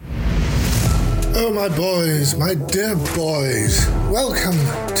Oh, my boys, my dear boys, welcome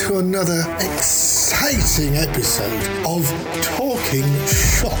to another exciting episode of Talking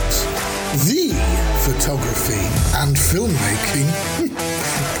Shot, the photography and filmmaking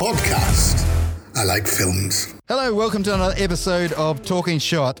podcast. I like films. Hello, welcome to another episode of Talking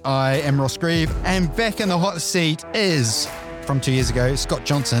Shot. I am Ross Grieve, and back in the hot seat is, from 2 years ago, Scott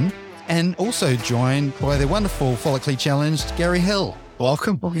Johnson, and also joined by the wonderful follically challenged Gary Hill.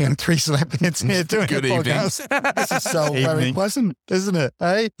 Welcome. We're getting three celebrities here doing Good a evening. podcast. This is so very pleasant, isn't it?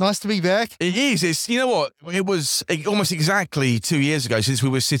 Hey, nice to be back. It is. It's, you know what? It was almost exactly 2 years ago since we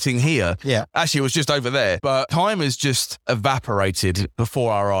were sitting here. Yeah. Actually, it was just over there. But time has just evaporated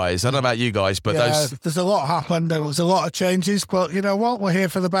before our eyes. I don't know about you guys, but There's a lot happened. There was a lot of changes, but you know what? We're here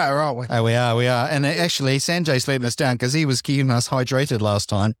for the better, aren't we? Oh, we are. And actually, Sanjay's letting us down because he was keeping us hydrated last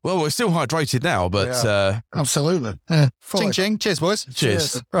time. well, we're still hydrated now, but Absolutely. Ching ching. Cheers, boys.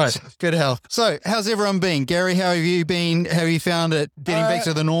 cheers. Right. Good hell. So, how's everyone been? Gary, how have you been? How have you found it getting back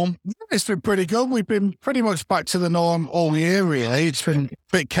to the norm? It's been pretty good. We've been pretty much back to the norm all year, really. It's been a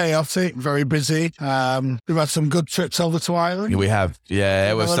bit chaotic, very busy. We've had some good trips over to Ireland. We have.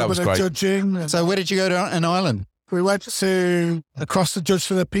 Yeah, A little that was bit of great. judging. And So, where did you go to an island? we went to across the judge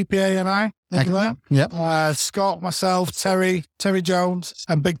for the PPA and I. Yep. Scott, myself, Terry Jones,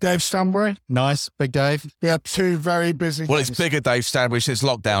 and Big Dave Stanbury. Nice. Big Dave. We had two very busy Well, it's days. bigger Dave Stanbury since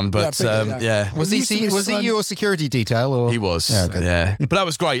lockdown, but Yeah, bigger, yeah. Was It used to be he fun. your security detail? Or? He was, Yeah, okay. yeah. But that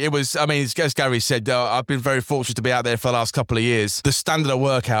was great. It was, I mean, as Gary said, I've been very fortunate to be out there for the last couple of years. The standard of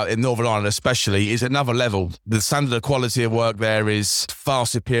work out in Northern Ireland especially is another level. The standard of quality of work there is far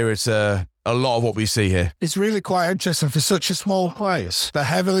superior to a lot of what we see here. It's really quite interesting for such a small place. They're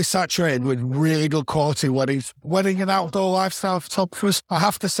heavily saturated with really good quality wedding and outdoor lifestyle photographers. I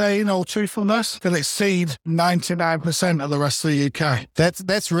have to say, in all truthfulness, that exceed 99% of the rest of the UK.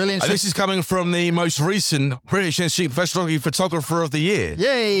 That's really And interesting. this is coming from the most recent British Institute of Professional Photographer of the Year.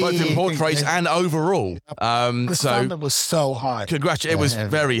 Yay! Both in portraits and overall. The So standard was so high. it was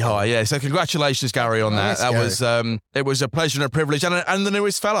very high, yeah. So congratulations, Gary, on that. Thanks, That was it was a pleasure and a privilege, and the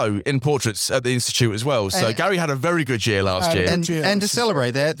newest fellow in portraits at the Institute as well. So Gary had a very good year last year. And to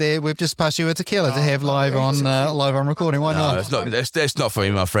celebrate that, we've just passed you a tequila to have live on recording. Why No, not? it's not for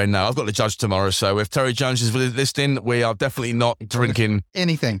me, my friend. No, I've got the judge tomorrow. So if Terry Jones is listening, we are definitely not drinking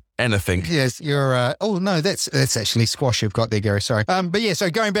Anything. anything. Yes, you're. Oh no, that's actually squash you've got there, Gary. Sorry. But yeah. So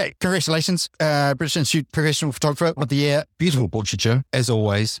going back, congratulations, British Institute Professional Photographer of the Year. Beautiful portraiture as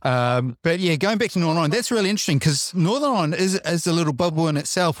always. But yeah, going back to Northern Ireland, that's really interesting because Northern Ireland is a little bubble in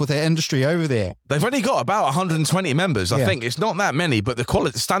itself with our industry over there. They've only got about 120 members. I Yeah. think it's not that many, but the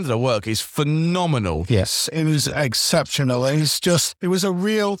quality, standard of work is phenomenal. Yes. It was exceptional. It was a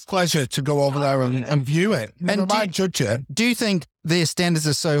real pleasure to go over there and view it. Never mind judge it. Do you think their standards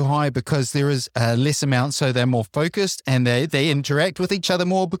are so high because there is less amount, so they're more focused and they interact with each other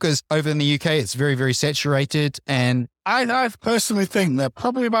more? Because over in the UK, it's very, very saturated. And I personally think that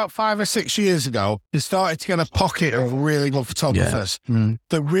probably about 5 or 6 years ago, they started to get a pocket of really good photographers.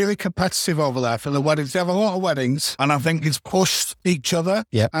 They're really competitive over there for the weddings. They have a lot of weddings, and I think it's pushed each other.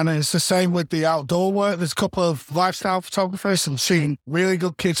 Yeah. And it's the same with the outdoor work. There's a couple of lifestyle photographers and seen really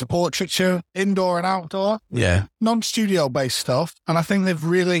good kids portraiture, indoor and outdoor, Yeah. non-studio based stuff. And I think they've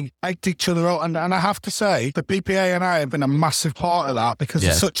really egged each other out. And I have to say, the PPA and I have been a massive part of that because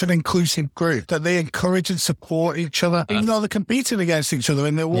it's such an inclusive group that they encourage and support each other. Even though they're competing against each other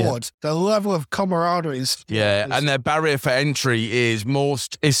in the awards, the level of camaraderie is... Yeah, and their barrier for entry is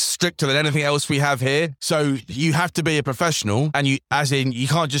stricter than anything else we have here. So you have to be a professional, and you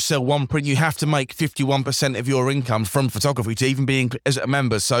can't just sell one print. You have to make 51% of your income from photography to even be as a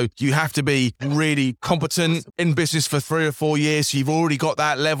member. So you have to be really competent in business for 3 or 4 years. So you've already got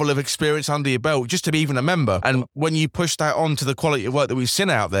that level of experience under your belt just to be even a member. And when you push that on to the quality of work that we've seen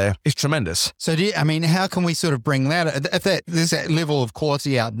out there, it's tremendous. so, how can we sort of bring that? If there's that level of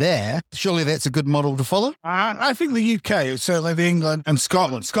quality out there, surely that's a good model to follow. I think the UK, certainly the England and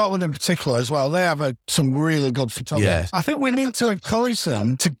Scotland in particular as well, they have some really good photographers. Yeah. I think we need to encourage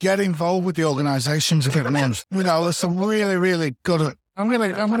them to get involved with the organisations a bit more. You know, there's some really, really good... I'm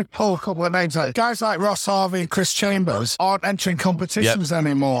gonna pull a couple of names out. Guys like Ross Harvey and Chris Chambers aren't entering competitions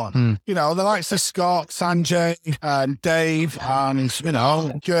anymore. You know, the likes of Scott, Sanjay, and Dave, and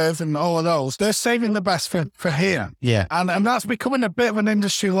Jerv and all of those. They're saving the best for here. Yeah. And that's becoming a bit of an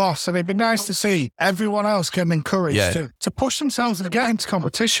industry loss. And it'd be nice to see everyone else getting encouraged to push themselves and get into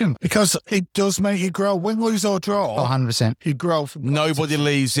competition because it does make you grow. Win, lose or draw, 100%. you grow. From Nobody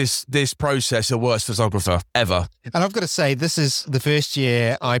leaves this process a worse photographer ever. And I've got to say, this is the first last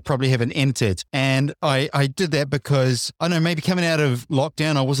year I probably haven't entered. And I did that because, I don't know, maybe coming out of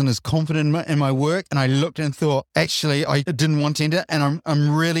lockdown, I wasn't as confident in my work. And I looked and thought, actually, I didn't want to enter. And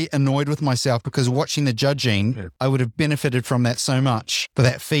I'm really annoyed with myself because watching the judging, I would have benefited from that so much for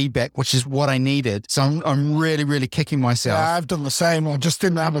that feedback, which is what I needed. So I'm really, really kicking myself. Yeah, I've done the same. I just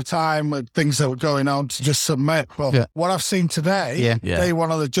didn't have the time with things that were going on to just submit. But what I've seen today, day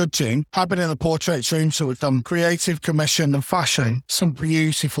one of the judging, I've been in the portrait room, so we've done creative, commission and fashion. Some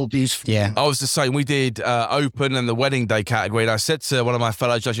beautiful. Yeah. I was the same. We did open and the wedding day category. And I said to one of my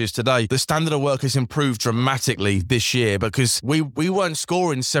fellow judges today, the standard of work has improved dramatically this year because we weren't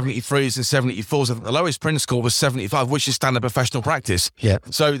scoring 73s and 74s. I think the lowest print score was 75, which is standard professional practice. Yeah.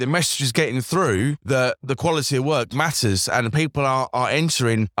 So the message is getting through that the quality of work matters and people are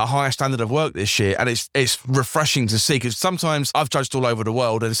entering a higher standard of work this year. And it's refreshing to see because sometimes I've judged all over the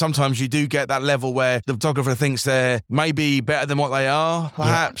world and sometimes you do get that level where the photographer thinks they're maybe better than what they are,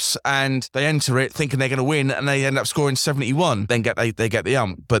 perhaps, and they enter it thinking they're going to win and they end up scoring 71, then they get the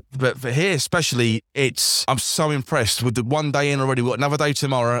ump. But for here especially, I'm so impressed with the one day in already. We've got another day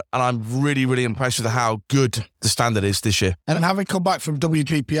tomorrow and I'm really, really impressed with how good the standard is this year. And having come back from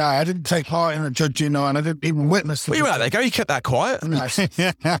WGPI, I didn't take part in the judging, and I didn't even witness the... Well, you were out there, go. You kept that quiet. Nice.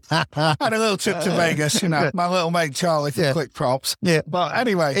 I had a little trip to Vegas, my little mate Charlie for quick props. Yeah. But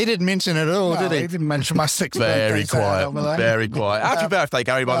anyway... He didn't mention it at all, did he? He didn't mention my 6 Very birthdays. quiet. Very quiet. Happy birthday,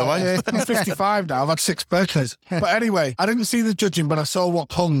 Gary, by the way. I'm 55 now. I've had 6 birthdays. But anyway, I didn't see the judging, but I saw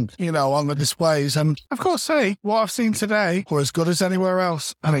what hung, on the displays. And I've got to say, what I've seen today were as good as anywhere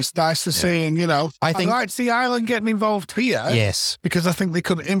else. And it's nice to see. And, I'd like to see Ireland getting involved here. Yes. Because I think they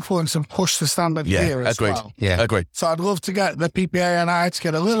could influence and push the standard here as well. Yeah, agreed. So I'd love to get the PPA and I to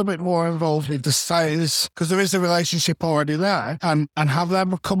get a little bit more involved with the societies because there is a relationship already there and have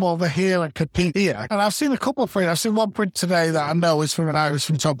them come over here and compete here. And I've seen a couple of prints. I've seen one print today that I know is from an Irish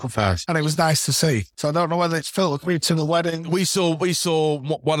photographer and it was nice to see. So I don't know whether it's filtered through to the wedding. We saw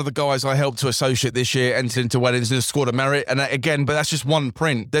one of the guys I helped to associate this year entered into weddings and scored a merit. And again, but that's just one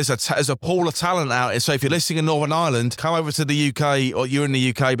print. There's a pool of talent out there. So if you're listening in Northern Ireland, come over to the UK, or you're in the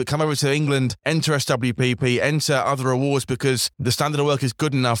UK, but come over to England, enter SWPP, enter other awards because the standard of work is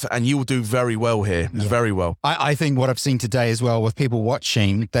good enough and you will do very well here. Yeah. Very well. I think what I've seen today as well with people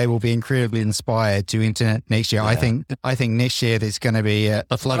watching, they will be incredibly inspired to enter next year. Yeah. I think next year there's going to be a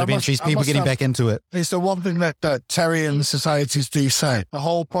flood of entries, people getting back into it. It's the one thing that Terry and the societies do say. The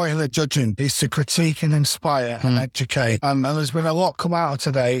whole point of the judging is to critique and inspire and educate. And there's been a lot come out of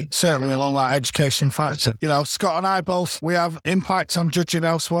today, certainly along that education factor. Scott and I both, we have impact on judging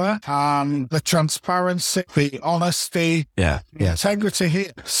elsewhere and the transparency, the honesty, the integrity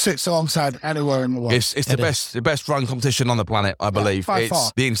here sits alongside anywhere in the world. It's the best run competition on the planet, I believe. By it's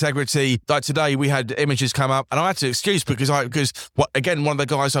far. The integrity. Like today, we had images come up and I had to excuse because one of the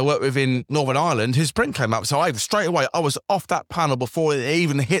guys I work with in Northern Ireland, his print came up. So I was off that panel before it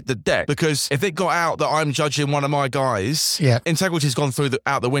even hit the deck because if it got out that I'm judging one of my guys, integrity's gone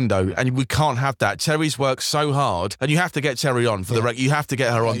out the window and we can't have that. Terry's worked so hard and you have to get Terry on for the record. You have to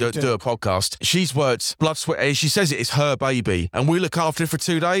get her on to do a podcast. She's worked blood, sweat, and she says it's her baby and we look after it for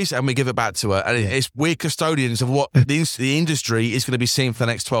 2 days and we give it back to her. And we're custodians of what the industry is going to be seeing for the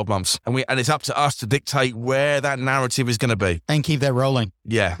next 12 months. And it's up to us to dictate where that narrative is going to be. And keep that rolling.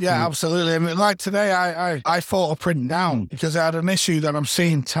 Yeah, absolutely. I mean, like today, I fought a print down because I had an issue that I'm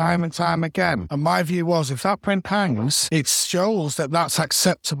seeing time and time again. And my view was, if that print hangs, it shows that that's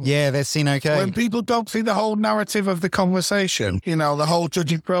acceptable. Yeah, that's seen okay. When people don't see the whole narrative of the conversation, the whole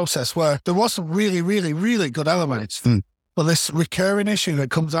judging process, where there was some really, really, really good elements. But this recurring issue that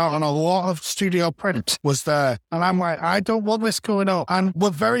comes out on a lot of studio print was there. And I'm like, I don't want this going on. And we're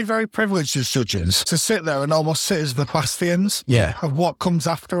very, very privileged as judges to sit there and almost sit as the bastions of what comes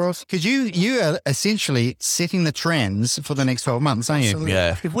after us. Because you are essentially setting the trends for the next 12 months, aren't you? Absolutely.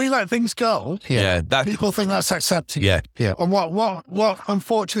 Yeah. If we let things go, people think that's accepted. Yeah. And what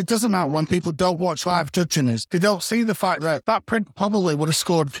unfortunately doesn't happen when people don't watch live judging is they don't see the fact that print probably would have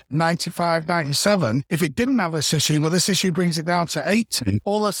scored 95, 97 if it didn't have this issue, but this issue brings it down to 80.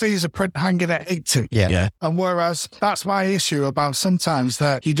 All I see is a print hanging at 80. Yeah. And whereas that's my issue about sometimes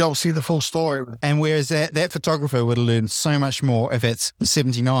that you don't see the full story. And whereas that photographer would have learned so much more if it's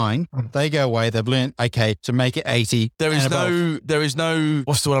 79, they go away, they've learned, to make it 80. There is no,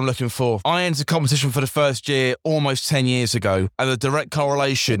 what's the word I'm looking for? I entered competition for the first year almost 10 years ago. And the direct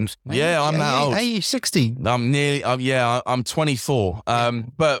correlation, I'm that old. Hey, you're 60. I'm 24.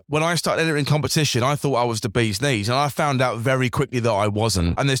 But when I started entering competition, I thought I was the bee's knees. And I found found out very quickly that I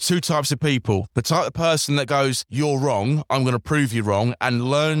wasn't. And there's two types of people. The type of person that goes, you're wrong, I'm going to prove you wrong, and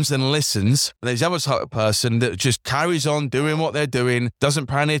learns and listens. And there's the other type of person that just carries on doing what they're doing, doesn't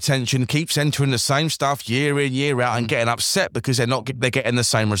pay any attention, keeps entering the same stuff year in, year out, and getting upset because they're getting the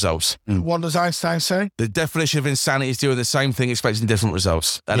same results. What does Einstein say? The definition of insanity is doing the same thing, expecting different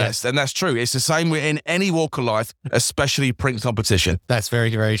results. And that's true. It's the same in any walk of life, especially print competition. That's very,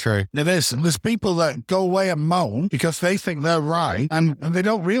 very true. It is. There's people that go away and moan because they think they're right, and they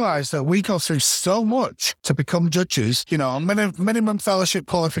don't realise that we go through so much to become judges. You know, minimum fellowship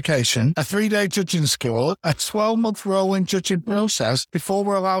qualification, a 3-day judging school, a 12-month rolling judging process before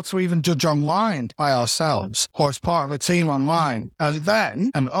we're allowed to even judge online by ourselves or as part of a team online. And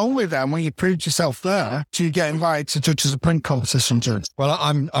then, and only then, when you prove yourself there, do you get invited to judge as a print competition judge. Well,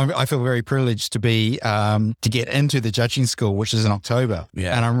 I feel very privileged to be to get into the judging school, which is in October.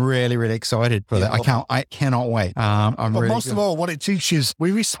 Yeah. And I'm really, really excited for that. I cannot wait. But most of all, what it teaches,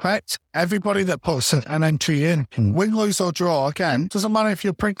 we respect everybody that puts an entry in. Win, lose or draw, again, doesn't matter if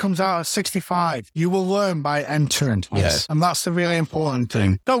your print comes out at 65. You will learn by entering. Yes. And that's the really important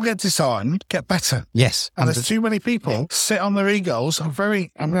thing. Don't get disheartened, get better. Yes. And there's too many people sit on their egos, I'm going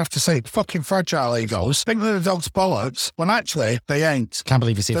to have to say, fucking fragile egos, think they're the dog's bollocks, when actually they ain't. Can't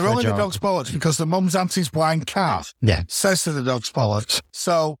believe you see They're only the dog's bollocks because the mum's auntie's blind calf says to the dog's bollocks.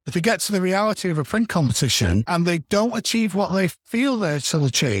 So if you get to the reality of a print competition and they don't achieve what they feel they should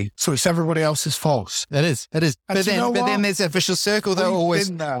achieve, so it's everybody else's fault. It is. And But then there's a vicious circle that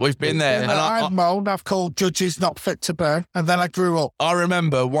always... We've been there. And I've moaned, I've called judges not fit to bear, and then I grew up. I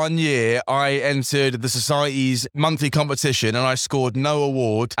remember one year I entered the Society's monthly competition and I scored no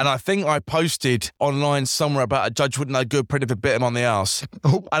award. And I think I posted online somewhere about a judge wouldn't know good, print if it bit him on the arse.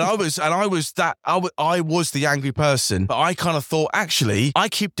 And I was the angry person. But I kind of thought, actually, I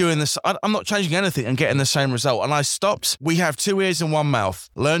keep doing this. I'm not changing anything and getting the same result. And I stopped. We have 2 ears and 1 mouth.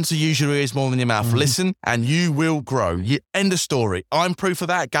 Learn to use your ears more than your mouth. Listen and you will grow. End of story. I'm proof of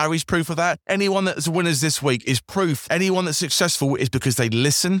that. Gary's proof of that. Anyone that's winners this week is proof. Anyone that's successful is because they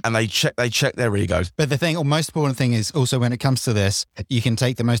listen and they check their egos. But the most important thing is also when it comes to this, you can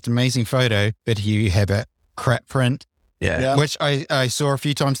take the most amazing photo, but you have a crap print. Yeah. Which I saw a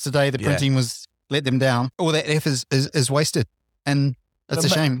few times today. The printing was let them down. All that effort is wasted. And it's a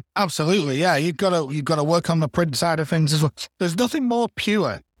shame. Absolutely. Yeah. You've got to work on the print side of things as well. There's nothing more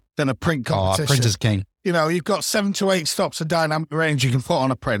pure than a print competition. Print is king. You know, you've got 7 to 8 stops of dynamic range you can put on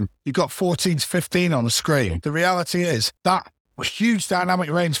a print. You've got 14 to 15 on a screen. The reality is that huge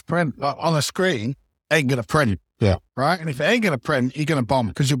dynamic range print on a screen ain't going to print. Yeah. Right? And if it ain't going to print, you're going to bomb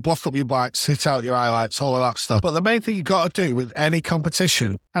because you'll block up your bikes, hit out your highlights, all of that stuff. But the main thing you've got to do with any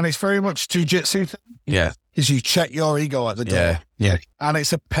competition, and it's very much jiu-jitsu thing, is you check your ego at the door. Yeah. And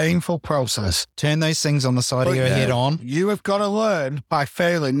it's a painful process. Turn those things on the side of your head on. You have got to learn by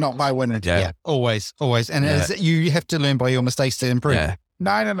failing, not by winning. Yeah. Always. And you have to learn by your mistakes to improve. Yeah.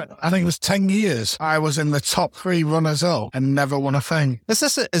 9, I think it was 10 years, I was in the top 3 runners up and never won a thing. Is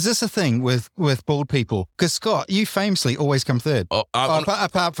this a thing with bald people? Because Scott, you famously always come third.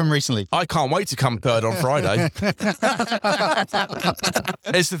 Apart from recently. I can't wait to come third on Friday.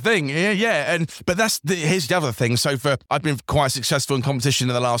 It's the thing, but here's the other thing. So I've been quite successful in competition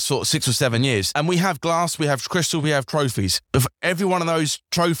in the last sort of 6 or 7 years, and we have glass, we have crystal, we have trophies. But for every one of those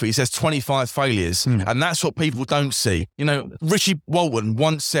trophies, there's 25 failures, and that's what people don't see. You know, Richie Walton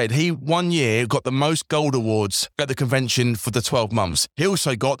once said he 1 year got the most gold awards at the convention for the 12 months. He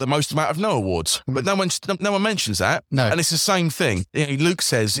also got the most amount of no awards, but no one mentions that. No. And it's the same thing. Luke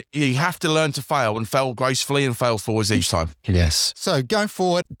says you have to learn to fail and fail gracefully and fail forwards each time. Yes. So going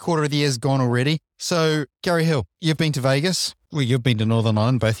forward, quarter of the year's gone already. So Gary Hill, you've been to Vegas. Well, you've been to Northern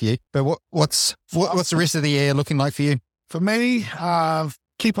Ireland, both of you. But what's the rest of the year looking like for you? For me,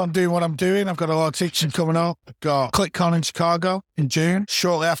 keep on doing what I'm doing. I've got a lot of teaching coming up. I've got ClickCon in Chicago in June,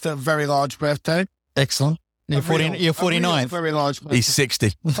 shortly after a very large birthday. Excellent. You're 49th. Very large birthday. He's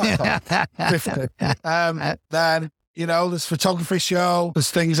 60. 50. Then, there's photography show. There's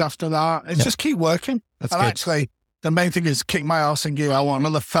things after that. It's just keep working. That's and good. Actually, the main thing is kick my ass and give. I want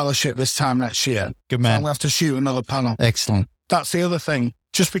another fellowship this time next year. Good So I'm man. going to have to shoot another panel. Excellent. That's the other thing.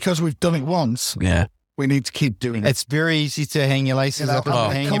 Just because we've done it once, we need to keep doing it. It's very easy to hang your laces up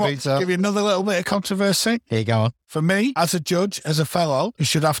and hang your boots up. Give you another little bit of controversy. Here you go. For me, as a judge, as a fellow, you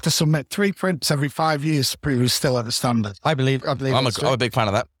should have to submit 3 prints every 5 years to prove you're still at the standard. I believe I'm that's true. a big fan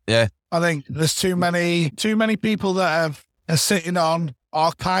of that. Yeah. I think there's too many people that are sitting on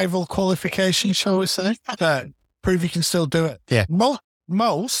archival qualification, shall we say, that prove you can still do it. Yeah.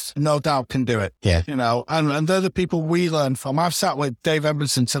 most, no doubt, can do it. Yeah. You know, and they're the people we learn from. I've sat with Dave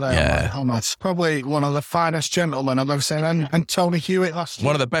Edmondson today. Yeah. I'm like, that's probably one of the finest gentlemen I've ever seen. And Tony Hewitt last year.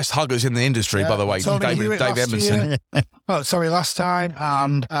 One of the best huggers in the industry, by the way. Tony Hewitt Dave last Edmondson. last time.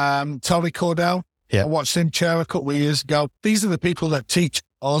 And Tony Cordell. Yeah. I watched him chair a couple of years ago. These are the people that teach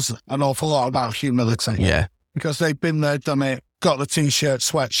us an awful lot about humility. Yeah. Because they've been there, done it, got the T-shirt,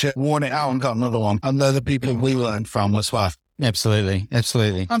 sweatshirt, worn it out and got another one. And they're the people we learn from as well. Absolutely.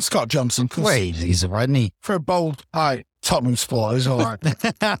 And Scott Johnson. Wait, he's all right, isn't he? For a bold, high Tottenham supporter, he's all right.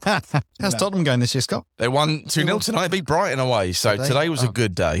 How's Tottenham going this year, Scott? They won 2-0 tonight, beat Brighton away. So Did they? today was a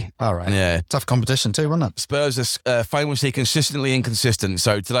good day. All right. Yeah. Tough competition too, wasn't it? Spurs are famously consistently inconsistent.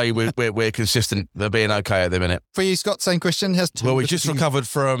 So today we're consistent. They're being okay at the minute. For you, Scott, same question. Well, we just recovered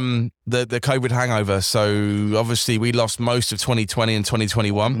from the COVID hangover. So obviously we lost most of 2020 and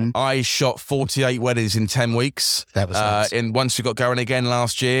 2021. Mm-hmm. I shot 48 weddings in 10 weeks. That was nice. Once we got going again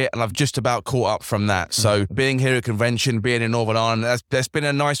last year, and I've just about caught up from that. So being here at convention, being in Northern Ireland, that's been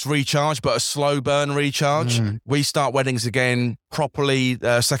a nice recharge, but a slow burn recharge. We start weddings again properly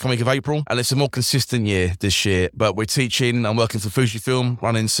second week of April, and it's a more consistent year this year. But we're teaching, I'm working for Fujifilm,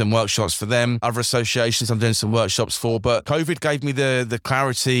 running some workshops for them, other associations I'm doing some workshops for. But COVID gave me the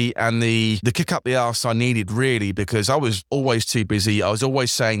clarity and the kick up the arse I needed, really, because I was always too busy. I was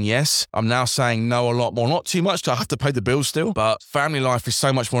always saying yes. I'm now saying no a lot more. Not too much, I have to pay the bills still, but family life is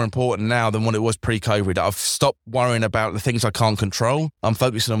so much more important now than what it was pre-COVID. I've stopped worrying about the things I can't control. I'm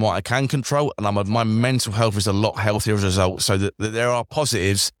focusing on what I can control, and my mental health is a lot healthier as a result. So that there are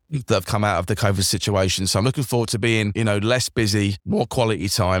positives that have come out of the COVID situation. So I'm looking forward to being, less busy, more quality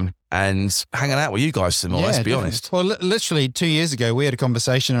time, and hanging out with you guys some more, let's be honest. Well, literally 2 years ago, we had a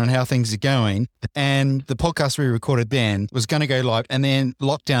conversation on how things are going, and the podcast we recorded then was going to go live, and then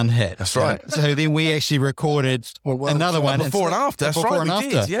lockdown hit. That's right. So then we actually recorded another one. Before and after. That's right, we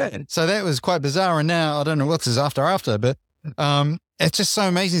did, yeah. So that was quite bizarre, and now I don't know what's after, but it's just so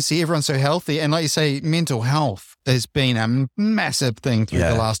amazing to see everyone so healthy. And like you say, mental health has been a massive thing through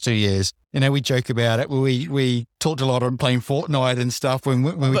the last 2 years. We joke about it. We talked a lot on playing Fortnite and stuff when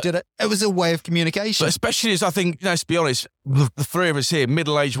we did it. It was a way of communication. But especially as I think, let's be honest, the three of us here,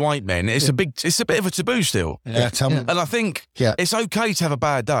 middle-aged white men, it's a bit of a taboo still. Yeah, tell me. And I think it's okay to have a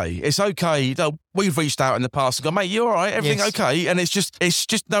bad day. It's okay. We've reached out in the past and gone, mate, you all right? Everything okay? And it's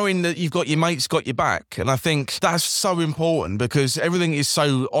just knowing that you've got your mates got your back. And I think that's so important because everything is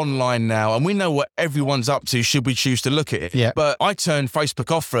so online now, and we know what everyone's up to should we choose to look at it. Yeah. But I turned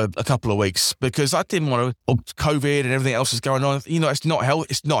Facebook off for a couple of weeks because I didn't want to, COVID and everything else is going on. It's not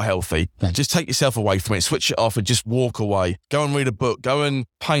healthy. Yeah. Just take yourself away from it, switch it off and just walk away. Go and read a book, go and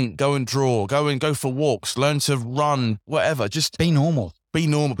paint, go and draw, go for walks, learn to run, whatever. Just be normal. Be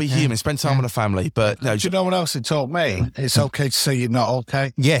normal, be human, spend time with the family. But no, do you know what else it taught me? It's okay to say you're not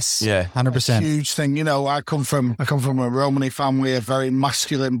okay. Yes. Yeah. 100%. Huge thing. I come from a Romani family, a very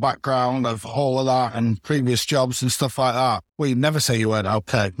masculine background of all of that and previous jobs and stuff like that. Well, you never say you weren't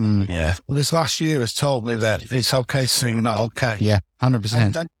okay. Yeah. Well, this last year has told me that it's okay to say you're not okay. Yeah,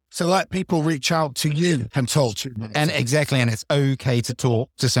 100%. So let people reach out to you and talk to you. And exactly, and it's okay to talk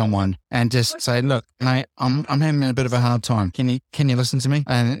to someone and just say, look, mate, I'm having a bit of a hard time. Can you listen to me?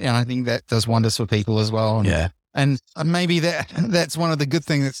 And I think that does wonders for people as well. And maybe that's one of the good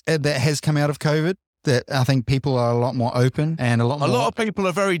things that has come out of COVID, that I think people are a lot more open and a lot of people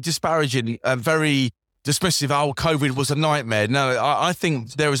are very disparaging and very dismissive. Oh, COVID was a nightmare. No, I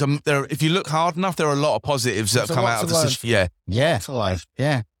think there if you look hard enough, there are a lot of positives that have come out of this. Yeah. It's alive.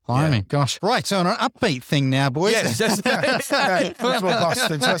 Yeah. Blimey, gosh. Right, so on an upbeat thing now, boys. Yes,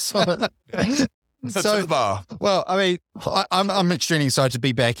 Well, I mean, I'm extremely excited to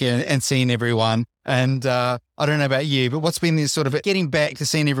be back here and seeing everyone. And I don't know about you, but what's been this sort of getting back to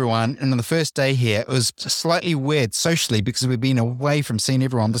seeing everyone? And on the first day here, it was slightly weird socially because we've been away from seeing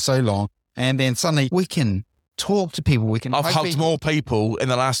everyone for so long. And then suddenly we can talk to people. I've hugged more people in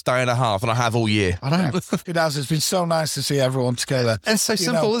the last day and a half than I have all year. I know. It has. It's been so nice to see everyone together. It's so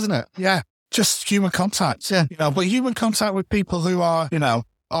simple, isn't it? Yeah. Just human contact. Yeah. But human contact with people who are,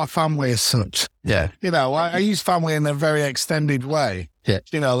 our family as such. Yeah. I use family in a very extended way. Yeah.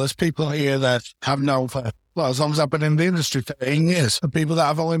 There's people here that have known for, as long as I've been in the industry for 18 years, and people that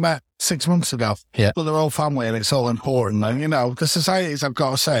I've only met 6 months ago. Yeah. But they're all family and it's all important. And, the societies, I've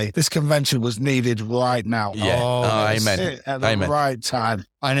got to say, this convention was needed right now. Yeah. Amen. At the right time.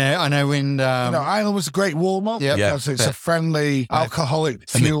 I know when... Ireland was a great warm-up because it's a friendly,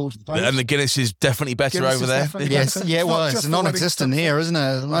 alcoholic-fueled place. And the Guinness is definitely better over there. Yes, it's non-existent here, isn't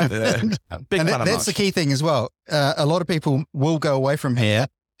it? Big and fan of that's the key thing as well. A lot of people will go away from here,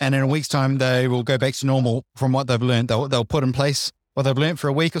 and in a week's time, they will go back to normal from what they've learned. They'll put in place or they've learnt for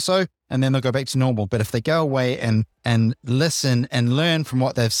a week or so, and then they'll go back to normal. But if they go away and listen and learn from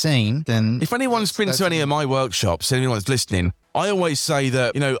what they've seen, then... If anyone's been to any of my workshops, anyone's listening, I always say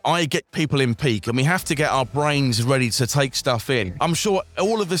that, I get people in peak and we have to get our brains ready to take stuff in. I'm sure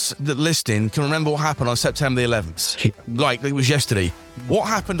all of us that listening can remember what happened on September the 11th. Like it was yesterday. What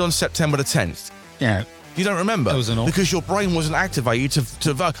happened on September the 10th? Yeah. You don't remember? It was an awful... Because your brain wasn't activated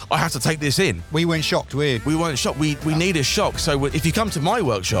to I have to take this in. We weren't shocked, We weren't shocked. We need a shock. So if you come to my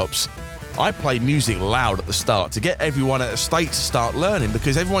workshops, I play music loud at the start to get everyone at a state to start learning,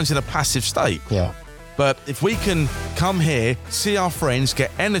 because everyone's in a passive state. Yeah. But if we can come here, see our friends, get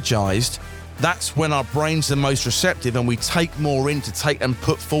energized, that's when our brains are most receptive and we take more in to take and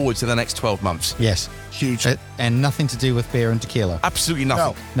put forward to the next 12 months. Yes. Huge. And nothing to do with beer and tequila. Absolutely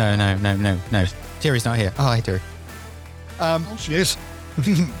nothing. No. Terry's not here. Oh, hi, Terry. She is.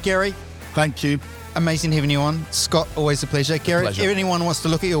 Gary, Thank you. amazing having you on. Scott, always a pleasure. Gary, Pleasure. if anyone wants to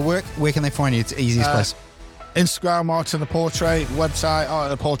look at your work, where can they find you? It's the easiest place. Instagram, Art of the Portrait, website,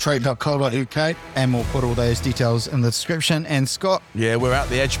 artoftheportrait.co.uk. And we'll put all those details in the description. And Scott, Yeah, we're at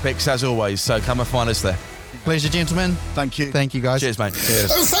the Edge Picks as always, so come and find us there. pleasure, gentlemen. Thank you. Thank you, guys. Cheers, mate.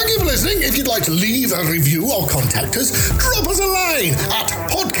 Cheers. Oh, thank you for listening. If you'd like to leave a review or contact us, drop us a line at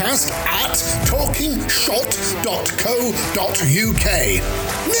podcast@talkingshot.co.uk.